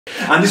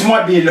And this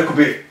might be a little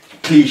bit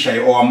cliche,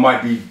 or I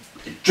might be,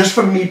 just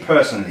for me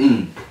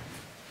personally.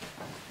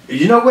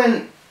 You know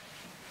when,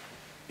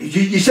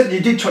 you said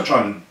you did touch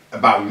on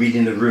about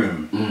reading the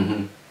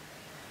room,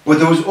 but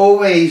there was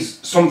always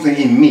something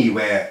in me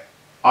where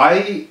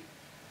I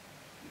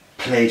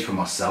played for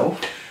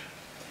myself,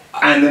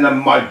 and then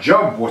my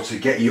job was to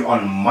get you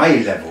on my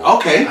level.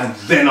 Okay. And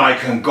then I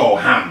can go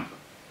ham.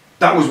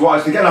 That was what I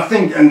was thinking. And I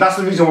think, and that's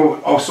the reason why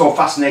I was so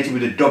fascinated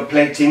with the dub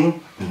plate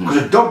thing.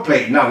 Because the dub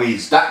plate now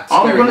is,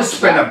 I'm going to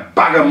spend a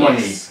bag of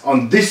money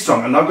on this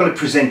song, and I've got to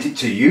present it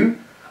to you.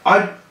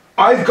 I've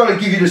got to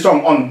give you the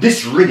song on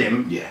this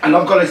rhythm, and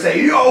I've got to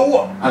say,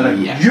 yo,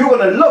 and you're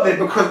going to love it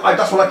because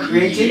that's what I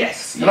created.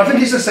 And I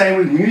think it's the same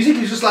with music.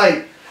 It's just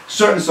like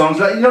certain songs,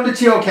 like, you know, the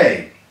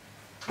TOK.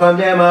 I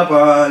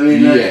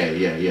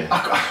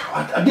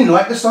didn't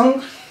like the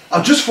song.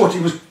 I just thought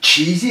it was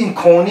cheesy and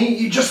corny.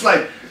 You just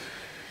like,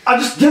 I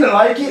just didn't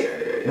like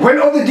it. When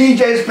other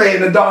DJs play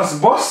in the dance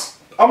bus,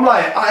 I'm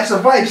like, I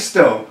survived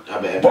still.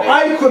 But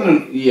I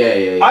couldn't.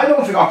 I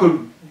don't think I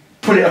could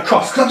put it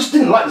across because I just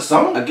didn't like the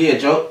song. I get a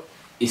joke.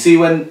 You see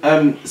when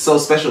So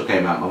Special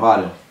came out,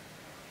 Movado,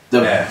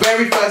 the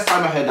very first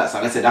time I heard that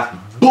song, I said, that's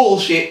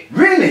bullshit.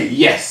 Really?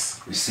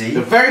 Yes. You see?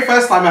 The very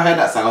first time I heard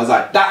that song, I was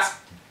like, that's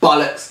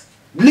bollocks.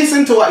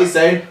 Listen to what he's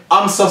saying.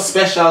 I'm so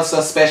special,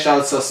 so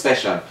special, so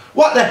special.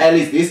 What the hell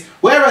is this?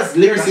 Whereas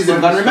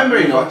lyricism gone, remember,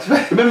 you know, this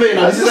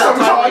is that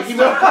time when him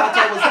and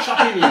Carter was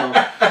chopping, you know.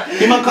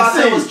 Him and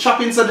Carter was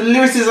chopping, so the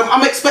lyricism,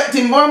 I'm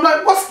expecting more. I'm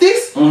like, what's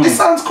this? This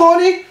sounds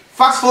corny.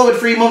 Fast forward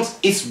 3 months,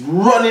 it's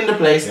running the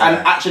place, and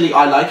actually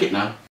I like it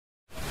now.